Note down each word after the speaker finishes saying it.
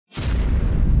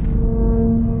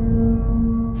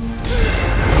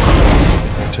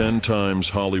10 times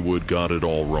Hollywood got it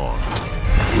all wrong.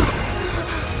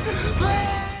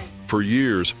 For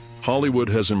years, Hollywood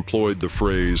has employed the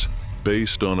phrase,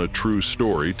 based on a true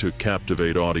story, to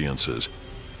captivate audiences.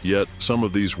 Yet, some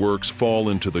of these works fall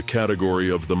into the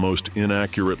category of the most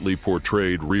inaccurately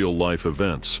portrayed real-life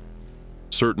events.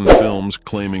 Certain films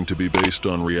claiming to be based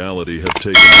on reality have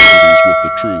taken liberties with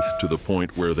the truth to the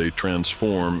point where they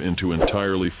transform into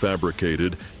entirely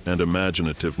fabricated and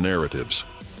imaginative narratives,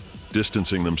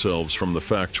 distancing themselves from the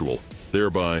factual,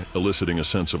 thereby eliciting a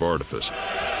sense of artifice.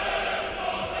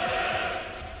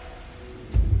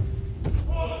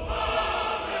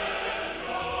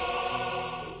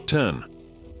 #10.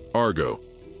 Argo,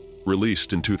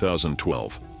 released in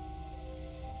 2012.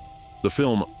 The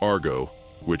film Argo,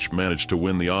 which managed to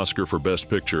win the Oscar for Best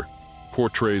Picture,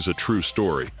 portrays a true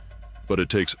story, but it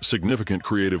takes significant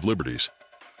creative liberties.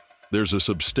 There's a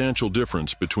substantial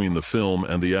difference between the film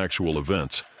and the actual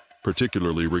events,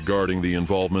 particularly regarding the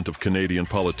involvement of Canadian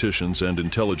politicians and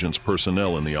intelligence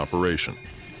personnel in the operation.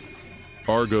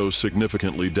 Argo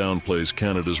significantly downplays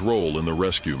Canada's role in the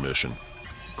rescue mission,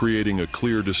 creating a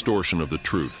clear distortion of the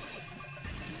truth.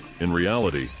 In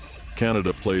reality,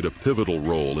 Canada played a pivotal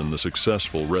role in the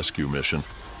successful rescue mission,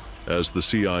 as the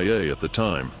CIA at the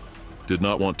time did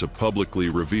not want to publicly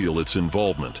reveal its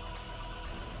involvement.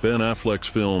 Ben Affleck's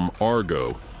film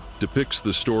Argo depicts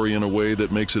the story in a way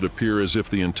that makes it appear as if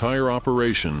the entire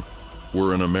operation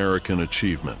were an American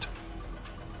achievement.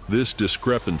 This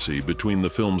discrepancy between the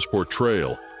film's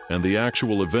portrayal and the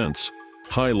actual events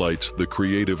highlights the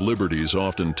creative liberties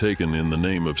often taken in the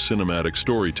name of cinematic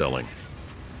storytelling.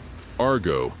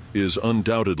 Argo is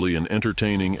undoubtedly an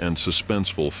entertaining and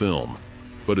suspenseful film,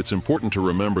 but it's important to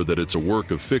remember that it's a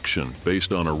work of fiction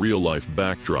based on a real-life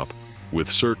backdrop, with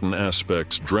certain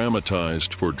aspects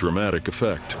dramatized for dramatic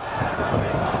effect.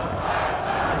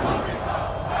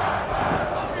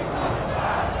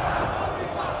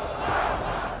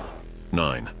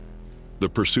 #9. The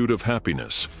Pursuit of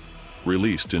Happiness,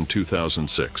 released in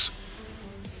 2006.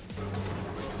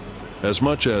 As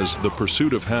much as The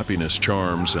Pursuit of Happiness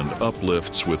charms and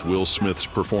uplifts with Will Smith's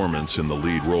performance in the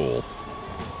lead role,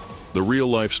 the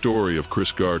real-life story of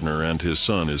Chris Gardner and his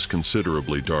son is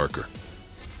considerably darker.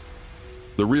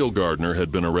 The real Gardner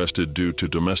had been arrested due to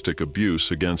domestic abuse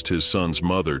against his son's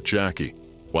mother, Jackie,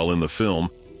 while in the film,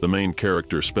 the main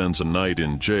character spends a night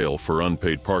in jail for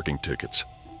unpaid parking tickets.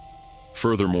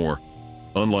 Furthermore,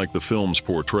 unlike the film's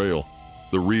portrayal,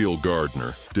 the real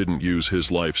Gardner didn't use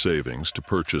his life savings to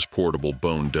purchase portable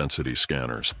bone density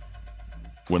scanners.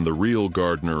 When the real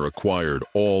Gardner acquired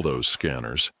all those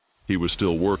scanners, he was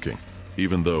still working,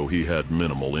 even though he had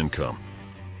minimal income.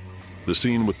 The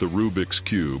scene with the Rubik's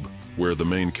Cube, where the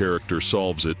main character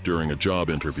solves it during a job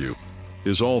interview,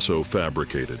 is also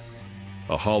fabricated,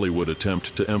 a Hollywood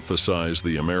attempt to emphasize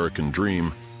the American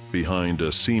dream behind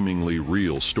a seemingly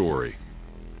real story.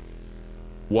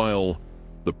 While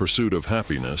The Pursuit of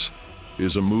Happiness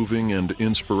is a moving and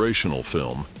inspirational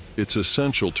film, it's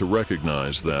essential to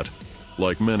recognize that,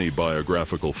 like many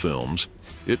biographical films,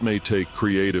 it may take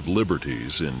creative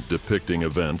liberties in depicting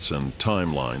events and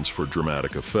timelines for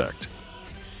dramatic effect.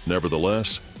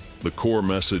 Nevertheless, the core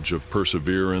message of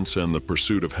perseverance and the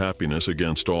pursuit of happiness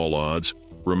against all odds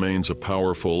remains a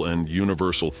powerful and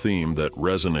universal theme that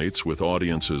resonates with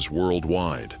audiences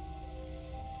worldwide.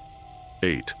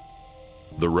 8.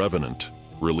 The Revenant,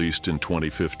 released in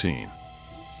 2015.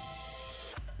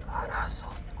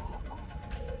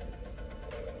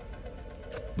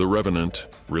 The Revenant,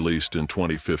 released in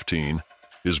 2015,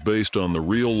 is based on the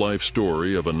real-life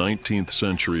story of a 19th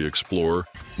century explorer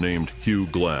named Hugh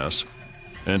Glass,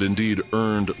 and indeed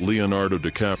earned Leonardo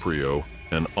DiCaprio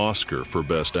an Oscar for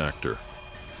Best Actor.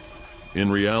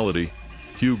 In reality,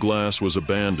 Hugh Glass was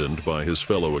abandoned by his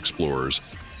fellow explorers,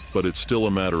 but it's still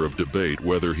a matter of debate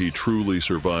whether he truly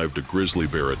survived a grizzly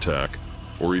bear attack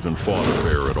or even fought a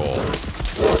bear at all.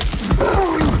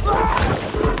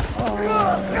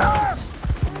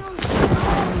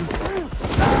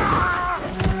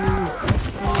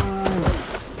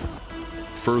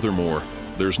 Furthermore,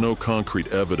 there's no concrete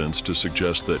evidence to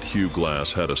suggest that Hugh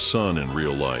Glass had a son in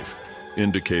real life,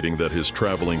 indicating that his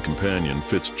traveling companion,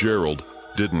 Fitzgerald,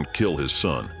 didn't kill his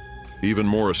son. Even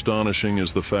more astonishing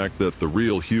is the fact that the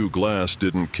real Hugh Glass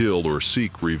didn't kill or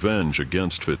seek revenge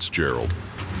against Fitzgerald.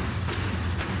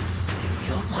 You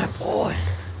killed my boy.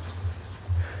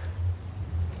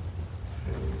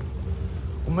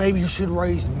 Well, maybe you should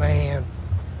raise the man.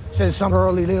 Said some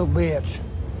early little bitch.